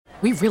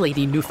We really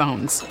need new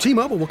phones.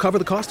 T-Mobile will cover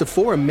the cost of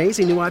 4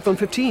 amazing new iPhone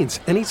 15s,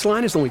 and each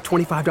line is only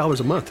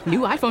 $25 a month. New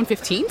iPhone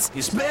 15s?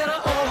 It's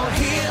better over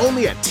here.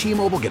 Only at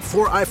T-Mobile, get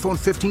 4 iPhone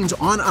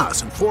 15s on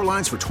us and 4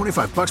 lines for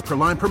 $25 per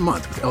line per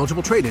month with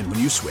eligible trade-in when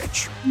you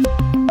switch.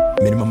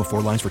 Minimum of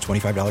 4 lines for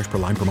 $25 per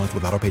line per month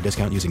with autopay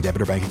discount using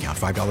debit or bank account.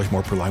 $5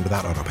 more per line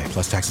without autopay,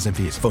 plus taxes and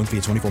fees. Phone fee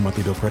at 24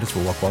 monthly bill credits for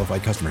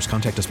well-qualified customers.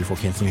 Contact us before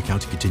canceling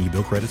account to continue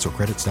bill credits or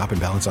credit stop and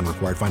balance on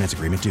required finance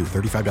agreement due.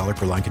 $35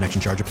 per line connection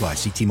charge applies.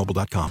 See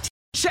T-Mobile.com.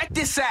 Check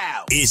this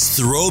out. It's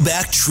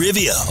Throwback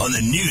Trivia on the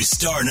new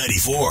Star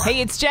 94.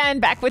 Hey, it's Jen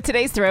back with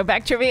today's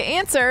Throwback Trivia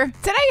answer.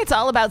 Today it's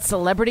all about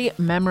celebrity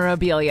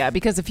memorabilia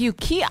because a few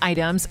key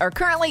items are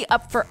currently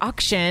up for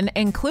auction,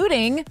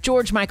 including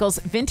George Michael's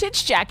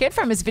vintage jacket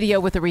from his video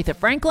with Aretha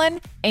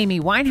Franklin, Amy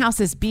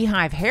Winehouse's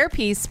beehive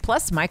hairpiece,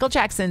 plus Michael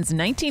Jackson's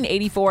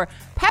 1984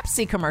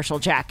 Pepsi commercial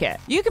jacket.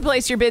 You can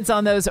place your bids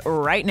on those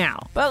right now.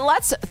 But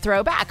let's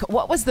throw back.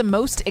 What was the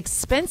most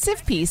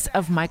expensive piece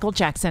of Michael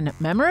Jackson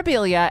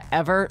memorabilia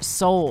ever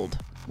sold?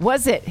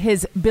 Was it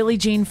his Billie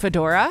Jean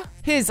fedora,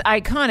 his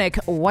iconic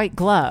white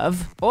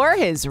glove, or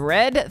his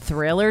red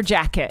Thriller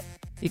jacket?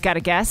 You got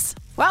a guess?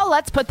 Well,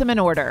 let's put them in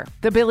order.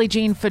 The Billie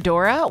Jean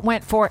fedora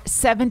went for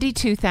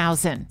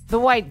 $72,000. The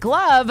white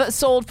glove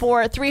sold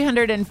for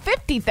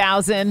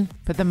 $350,000.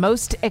 But the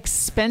most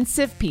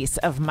expensive piece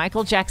of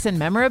Michael Jackson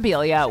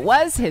memorabilia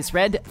was his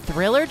red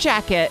Thriller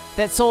jacket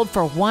that sold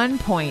for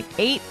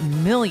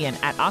 $1.8 million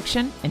at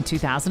auction in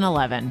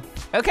 2011.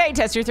 Okay,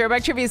 test your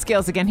throwback trivia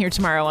skills again here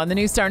tomorrow on the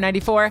new Star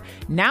 94.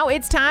 Now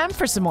it's time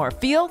for some more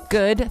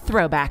feel-good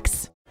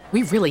throwbacks.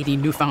 We really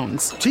need new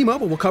phones.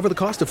 T-Mobile will cover the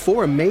cost of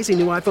 4 amazing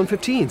new iPhone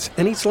 15s,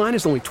 and each line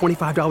is only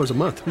 $25 a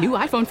month. New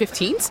iPhone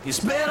 15s?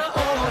 It's better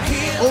over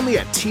here. Only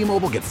at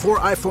T-Mobile, get 4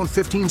 iPhone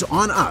 15s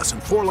on us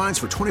and 4 lines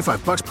for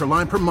 $25 per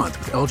line per month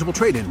with eligible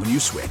trade-in when you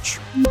switch.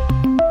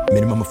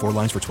 Minimum of 4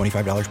 lines for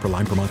 $25 per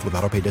line per month with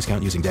autopay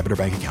discount using debit or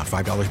bank account.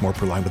 $5 more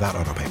per line without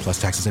autopay, plus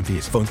taxes and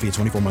fees. Phone fee at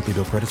 24 monthly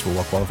bill credits for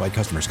well-qualified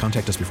customers.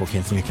 Contact us before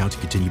canceling account to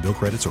continue bill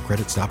credits or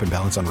credit stop and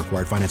balance on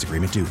required finance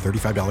agreement due.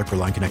 $35 per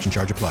line connection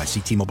charge applies. See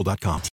T-Mobile.com.